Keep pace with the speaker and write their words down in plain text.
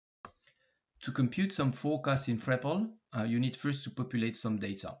To compute some forecast in frePPLe, you need first to populate some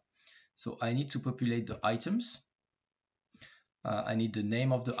data. So I need to populate the items. I need the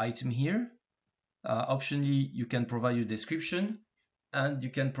name of the item here. Optionally, you can provide your description, and you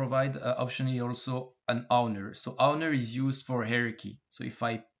can provide optionally also an owner. So owner is used for hierarchy. So if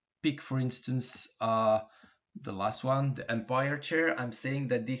I pick, for instance, the last one, the Empire chair, I'm saying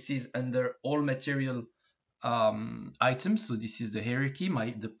that this is under all material items. So this is the hierarchy.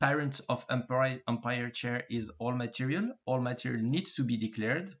 The parent of Empire chair is all material. All material needs to be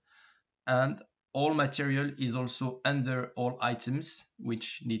declared, and all material is also under all items,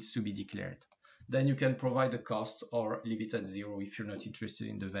 which needs to be declared. Then you can provide a cost or leave it at 0 if you're not interested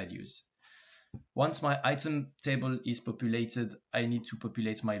in the values. Once my item table is populated, I need to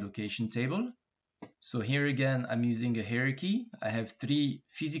populate my location table. So here again, I'm using a hierarchy. I have 3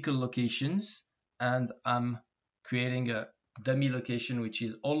 physical locations, and I'm creating a dummy location, which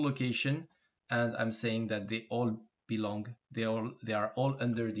is all location, and I'm saying that they all belong, they are all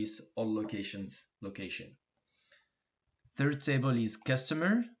under this all locations location. Third table is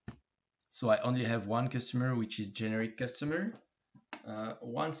customer. So I only have one customer, which is generic customer.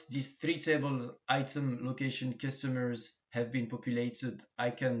 Once these 3 tables, item, location, customers, have been populated,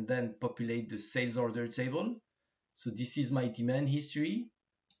 I can then populate the sales order table. So this is my demand history.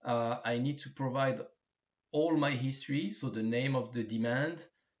 I need to provide all my history, so the name of the demand,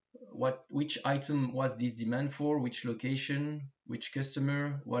 which item was this demand for, which location, which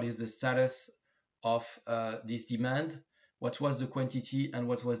customer, what is the status of this demand, what was the quantity, and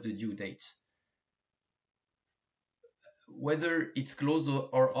what was the due date. Whether it's closed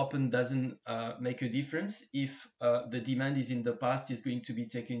or open doesn't make a difference if the demand is in the past is going to be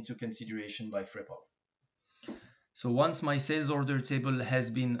taken into consideration by frePPLe. So once my sales order table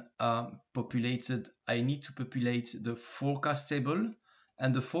has been populated, I need to populate the forecast table,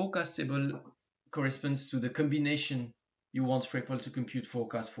 and the forecast table corresponds to the combination you want frePPLe to compute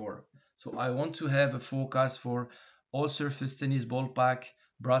forecast for. So I want to have a forecast for all surface tennis ball pack,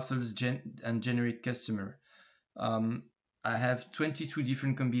 Brussels and generic customer. I have 22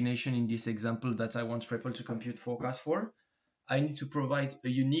 different combinations in this example that I want frePPLe to compute forecast for. I need to provide a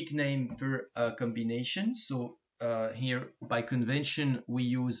unique name per combination. So here, by convention, we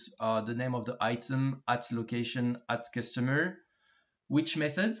use the name of the item at location at customer. Which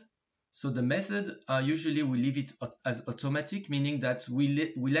method? So the method, usually we leave it as automatic, meaning that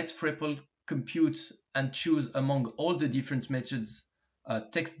we let frePPLe compute and choose among all the different methods,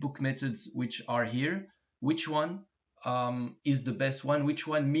 textbook methods which are here, which one is the best one, which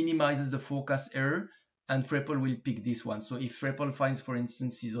one minimizes the forecast error, and frePPLe will pick this one. So if frePPLe finds, for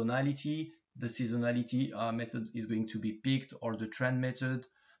instance, seasonality, the seasonality method is going to be picked, or the trend method.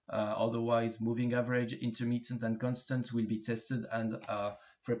 Otherwise, moving average, intermittent, and constant will be tested, and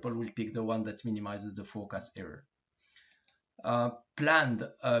frePPLe will pick the one that minimizes the forecast error. Planned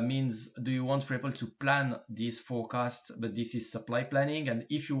means, do you want frePPLe to plan this forecast? But this is supply planning, and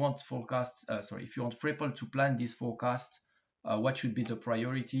if you want frePPLe to plan this forecast, what should be the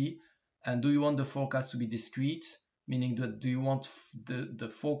priority? And do you want the forecast to be discrete? Meaning that, do you want the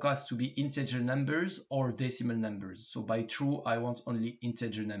forecast to be integer numbers or decimal numbers? So by true, I want only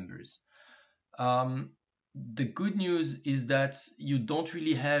integer numbers. The good news is that you don't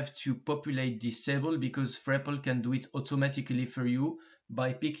really have to populate this table, because frePPLe can do it automatically for you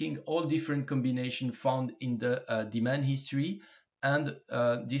by picking all different combinations found in the demand history, and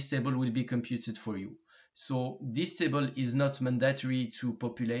this table will be computed for you. So this table is not mandatory to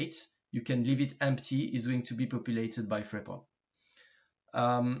populate. You can leave it empty. It's going to be populated by frePPLe.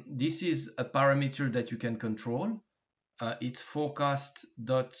 This is a parameter that you can control. It's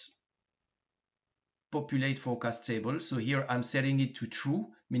forecast.populate forecast table. So here I'm setting it to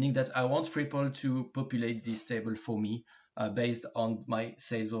true, meaning that I want frePPLe to populate this table for me based on my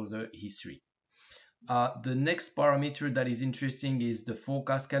sales order history. The next parameter that is interesting is the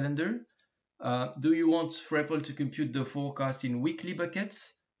forecast calendar. Do you want frePPLe to compute the forecast in weekly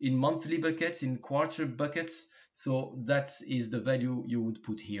buckets, in monthly buckets, in quarter buckets? So that is the value you would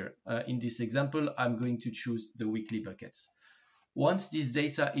put here. In this example, I'm going to choose the weekly buckets. Once this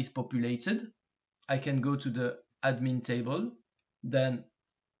data is populated, I can go to the admin table, then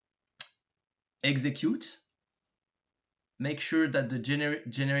execute, make sure that the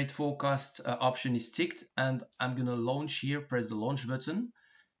generate forecast option is ticked, and I'm going to launch here, press the launch button.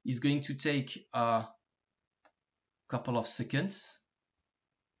 It's going to take a couple of seconds,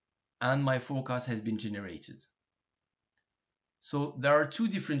 and my forecast has been generated. So there are 2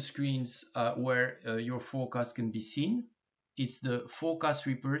 different screens where your forecast can be seen. It's the forecast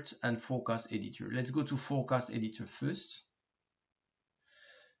report and forecast editor. Let's go to forecast editor first.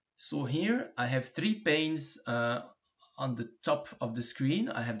 So here I have three panes on the top of the screen.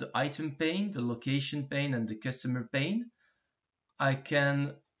 I have the item pane, the location pane, and the customer pane. I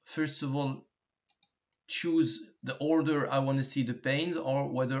can first of all choose the order I want to see the panes,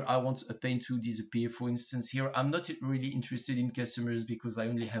 or whether I want a pane to disappear. For instance, here I'm not really interested in customers because I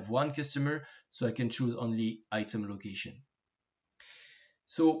only have one customer, so I can choose only item location.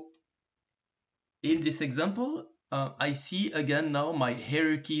 So in this example, I see again now my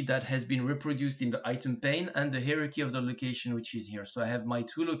hierarchy that has been reproduced in the item pane and the hierarchy of the location which is here. So I have my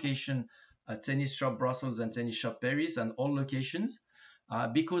two locations, tennis shop Brussels and tennis shop Paris, and all locations.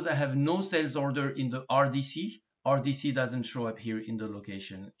 Because I have no sales order in the RDC doesn't show up here in the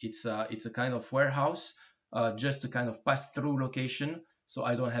location. It's a kind of warehouse, just a kind of pass-through location. So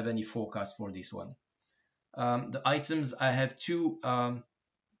I don't have any forecast for this one. The items, I have two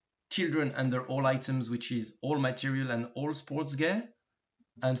children under all items, which is all material and all sports gear.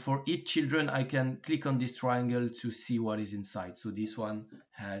 And for each children, I can click on this triangle to see what is inside. So this one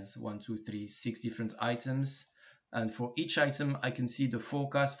has 6 different items. And for each item, I can see the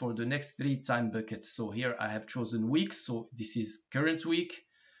forecast for the next 3 time buckets. So here I have chosen weeks. So this is current week,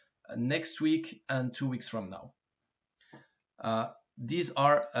 next week, and 2 weeks from now. These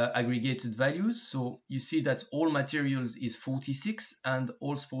are aggregated values. So you see that all materials is 46 and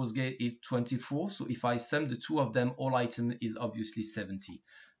all sports gear is 24. So if I sum the two of them, all item is obviously 70.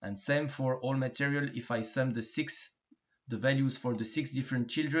 And same for all material. If I sum the values for the 6 different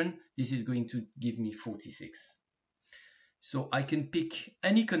children, this is going to give me 46. So I can pick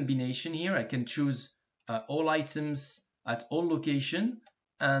any combination here. I can choose all items at all location,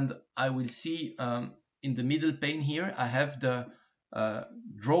 and I will see in the middle pane here, I have the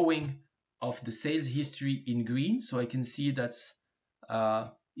drawing of the sales history in green. So I can see that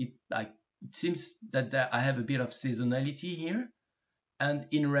it seems that I have a bit of seasonality here. And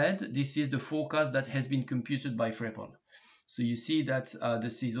in red, this is the forecast that has been computed by frePPLe. So you see that the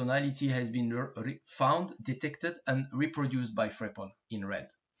seasonality has been found, detected, and reproduced by frePPLe in red.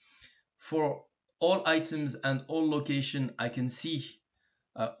 For all items and all location, I can see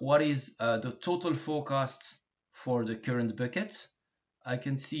what is the total forecast for the current bucket. I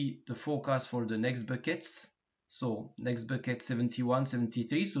can see the forecast for the next buckets. So next bucket 71,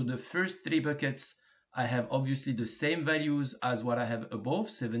 73. So the first 3 buckets, I have obviously the same values as what I have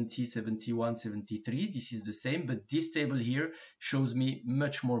above, 70, 71, 73. This is the same, but this table here shows me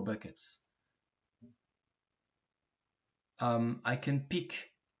much more buckets. I can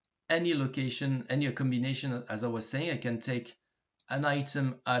pick any location, any combination, as I was saying. I can take an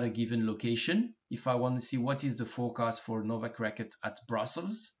item at a given location. If I want to see what is the forecast for Novak Racket at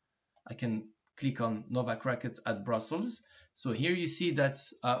Brussels, I can click on Novak Racket at Brussels. So here you see that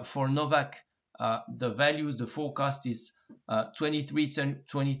for Novak, the values, the forecast is 23,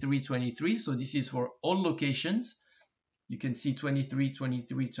 23, 23. So this is for all locations. You can see 23,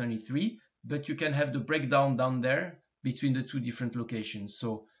 23, 23, but you can have the breakdown down there between the 2 different locations.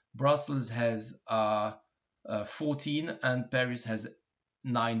 So Brussels has 14 and Paris has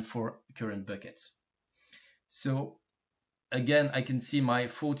 9 for current buckets. So again, I can see my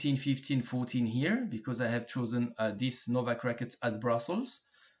 14, 15, 14 here because I have chosen this Novak Racket at Brussels.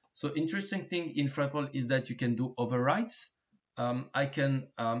 So interesting thing in frePPLe is that you can do overrides. I can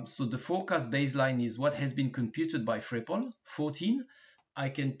so the forecast baseline is what has been computed by frePPLe, 14. I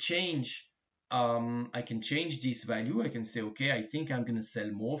can change this value. I can say, okay, I think I'm going to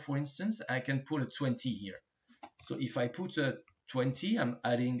sell more, for instance. I can put a 20 here. So if I put a 20, I'm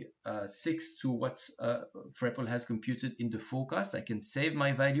adding 6 to what frePPLe has computed in the forecast. I can save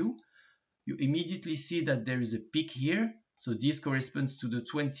my value. You immediately see that there is a peak here. So this corresponds to the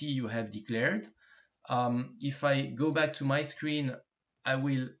 20 you have declared. If I go back to my screen, I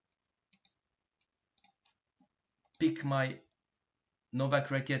will pick my Novak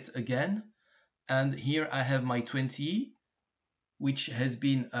Racket again. And here I have my 20, which has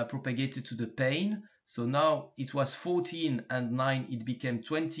been propagated to the pane. So now it was 14 and 9, it became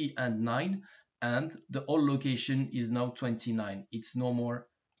 20 and 9, and the whole location is now 29. It's no more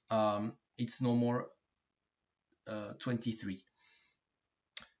 23.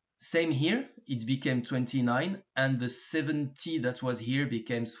 Same here, it became 29, and the 70 that was here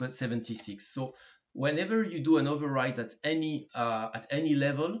became 76. So whenever you do an override at any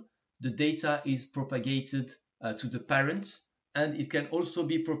level, the data is propagated to the parent, and it can also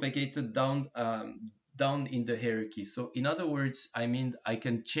be propagated down in the hierarchy. So in other words, I mean, I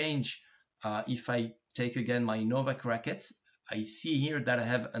can change, if I take again my Novak Racket, I see here that I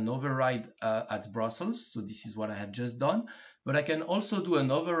have an override at Brussels. So this is what I have just done, but I can also do an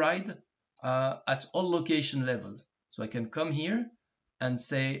override at all location levels. So I can come here and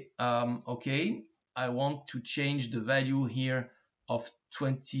say, okay, I want to change the value here of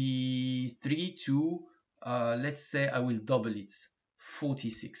 23 to, let's say I will double it,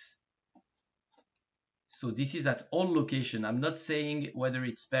 46. So this is at all location. I'm not saying whether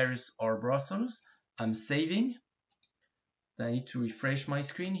it's Paris or Brussels. I'm saving. I need to refresh my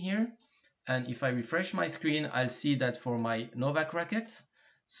screen here. And if I refresh my screen, I'll see that for my Novak racket.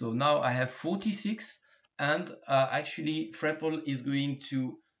 So now I have 46. And actually, frePPLe is going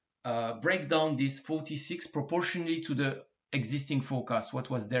to break down this 46 proportionally to the existing forecast, what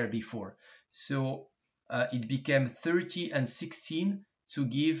was there before. So it became 30 and 16 to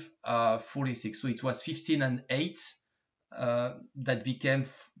give 46. So it was 15 and 8 that became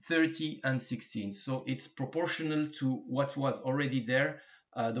 30 and 16. So it's proportional to what was already there,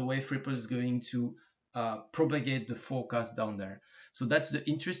 the way frePPLe is going to propagate the forecast down there. So that's the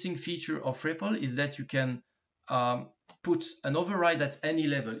interesting feature of frePPLe, is that you can put an override at any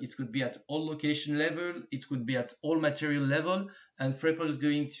level. It could be at all location level, it could be at all material level, and frePPLe is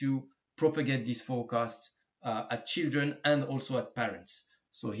going to propagate this forecast at children and also at parents.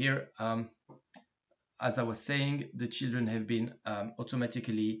 So here, as I was saying, the children have been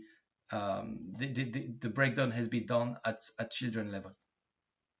automatically, the breakdown has been done at children level.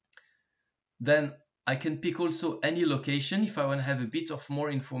 Then I can pick also any location. If I want to have a bit of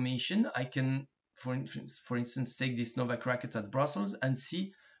more information, I can, for instance, take this Novak racket at Brussels and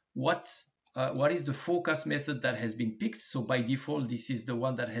see what is the forecast method that has been picked. So by default, this is the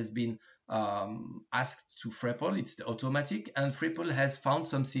one that has been asked to frePPLe. It's the automatic, and frePPLe has found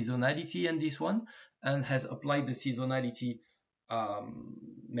some seasonality in this one and has applied the seasonality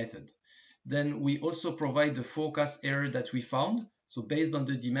method. Then we also provide the forecast error that we found. So based on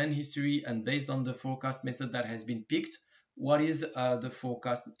the demand history and based on the forecast method that has been picked, what is the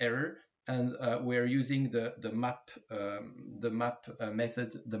forecast error? And we're using the map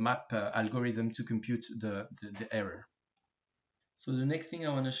method, the map algorithm to compute the error. So the next thing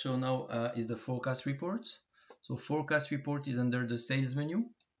I want to show now is the forecast report. So forecast report is under the sales menu.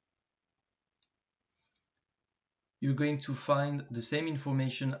 You're going to find the same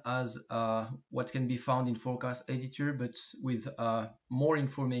information as what can be found in forecast editor, but with more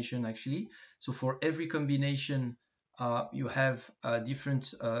information actually. So for every combination, you have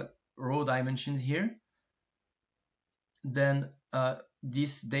different row dimensions here. Then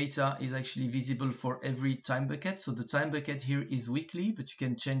this data is actually visible for every time bucket. So the time bucket here is weekly, but you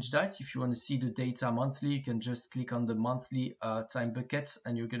can change that. If you want to see the data monthly, you can just click on the monthly time bucket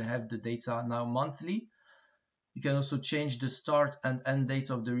and you're going to have the data now monthly. You can also change the start and end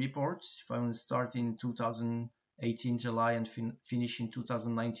date of the reports. If I want to start in 2018 July and finish in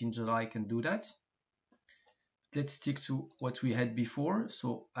 2019 July, I can do that. Let's stick to what we had before.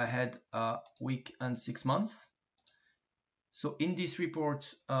 So I had a week and 6 months. So in this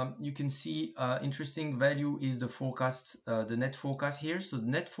report, you can see interesting value is the forecast, the net forecast here. So the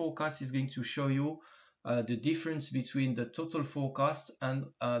net forecast is going to show you the difference between the total forecast and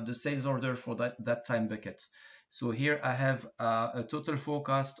the sales order for that time bucket. So here I have a total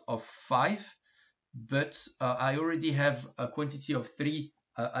forecast of 5, but I already have a quantity of 3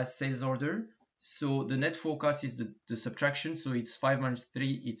 as sales order. So the net forecast is the subtraction. So it's 5 minus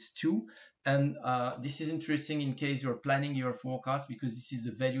 3, it's 2. And this is interesting in case you're planning your forecast, because this is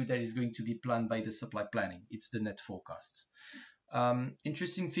the value that is going to be planned by the supply planning. It's the net forecast.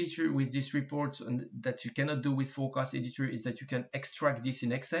 Interesting feature with this report and that you cannot do with forecast editor is that you can extract this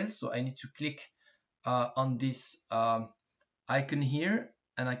in Excel. So I need to click on this icon here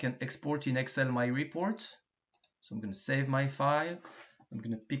and I can export in Excel my report. So I'm going to save my file. I'm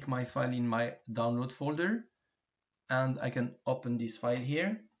going to pick my file in my download folder and I can open this file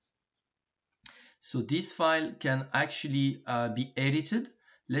here. So this file can actually be edited.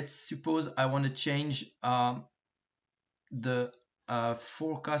 Let's suppose I want to change the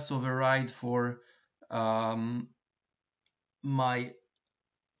forecast override for my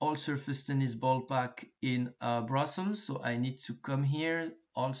all surface tennis ball pack in Brussels. So I need to come here,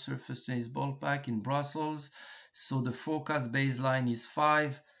 all surface tennis ball pack in Brussels. So the forecast baseline is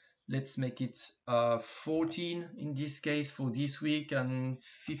 5. Let's make it 14 in this case for this week, and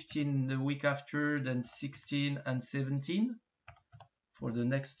 15 the week after, then 16 and 17 for the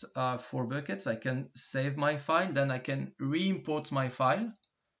next 4 buckets. I can save my file, then I can re-import my file.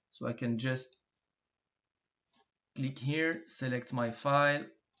 So I can just click here, select my file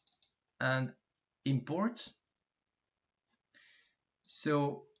and import.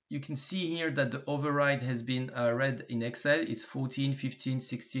 So you can see here that the override has been read in Excel. It's 14, 15,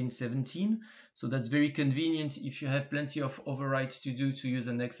 16, 17. So that's very convenient if you have plenty of overrides to do, to use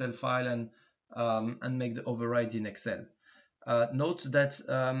an Excel file and make the overrides in Excel. Note that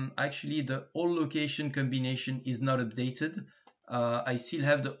actually the all location combination is not updated. I still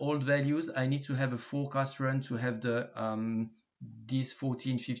have the old values. I need to have a forecast run to have the these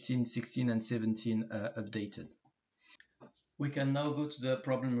 14, 15, 16, and 17 updated. We can now go to the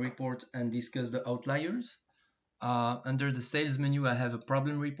problem report and discuss the outliers. Under the sales menu, I have a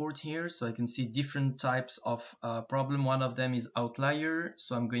problem report here, so I can see different types of problem. One of them is outlier,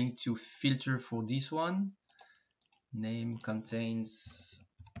 so I'm going to filter for this one. Name contains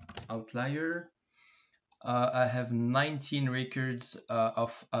outlier. I have 19 records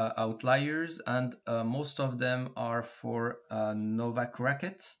of outliers, and most of them are for Novak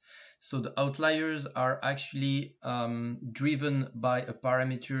Racket. So the outliers are actually driven by a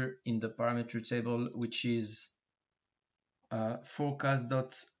parameter in the parameter table, which is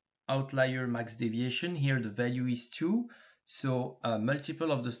forecast.outlier max deviation. Here the value is 2. So a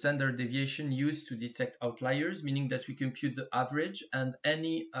multiple of the standard deviation used to detect outliers, meaning that we compute the average, and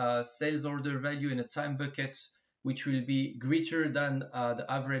any sales order value in a time bucket which will be greater than the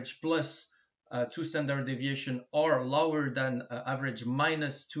average plus 2 standard deviation or lower than average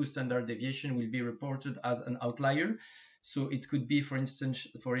minus 2 standard deviation will be reported as an outlier. So it could be, for instance,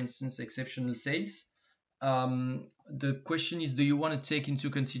 exceptional sales. The question is, do you want to take into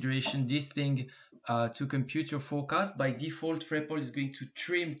consideration this thing to compute your forecast? By default, frePPLe is going to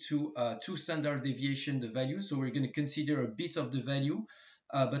trim to 2 standard deviation the value. So we're going to consider a bit of the value,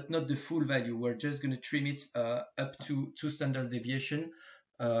 but not the full value. We're just going to trim it up to 2 standard deviation.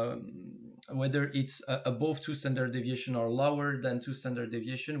 Whether it's above 2 standard deviation or lower than 2 standard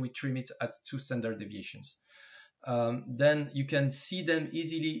deviation, we trim it at 2 standard deviations. Then you can see them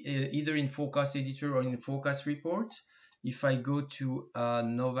easily either in Forecast Editor or in Forecast Report. If I go to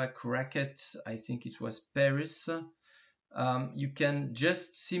Novak Racket, I think it was Paris, you can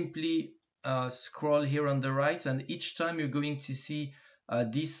just simply scroll here on the right, and each time you're going to see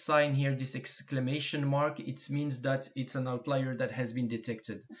this sign here, this exclamation mark, it means that it's an outlier that has been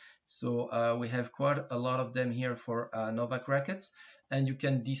detected. So we have quite a lot of them here for Novak Racket, and you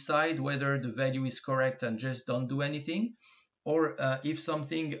can decide whether the value is correct and just don't do anything, or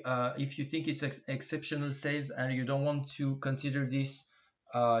if you think it's exceptional sales and you don't want to consider this,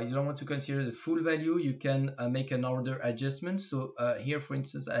 you don't want to consider the full value, you can make an order adjustment. So here, for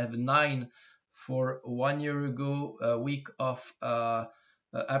instance, I have 9 for 1 year ago, week of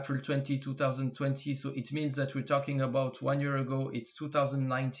April 20, 2020. So it means that we're talking about 1 year ago, it's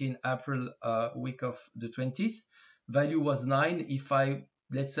 2019 April week of the 20th. Value was 9. If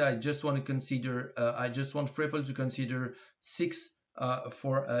let's say I just want to consider, I just want frePPLe to consider 6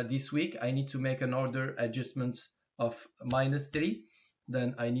 for this week, I need to make an order adjustment of -3.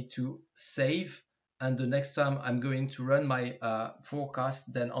 Then I need to save, and the next time I'm going to run my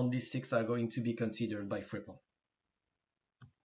forecast, then only 6 are going to be considered by frePPLe.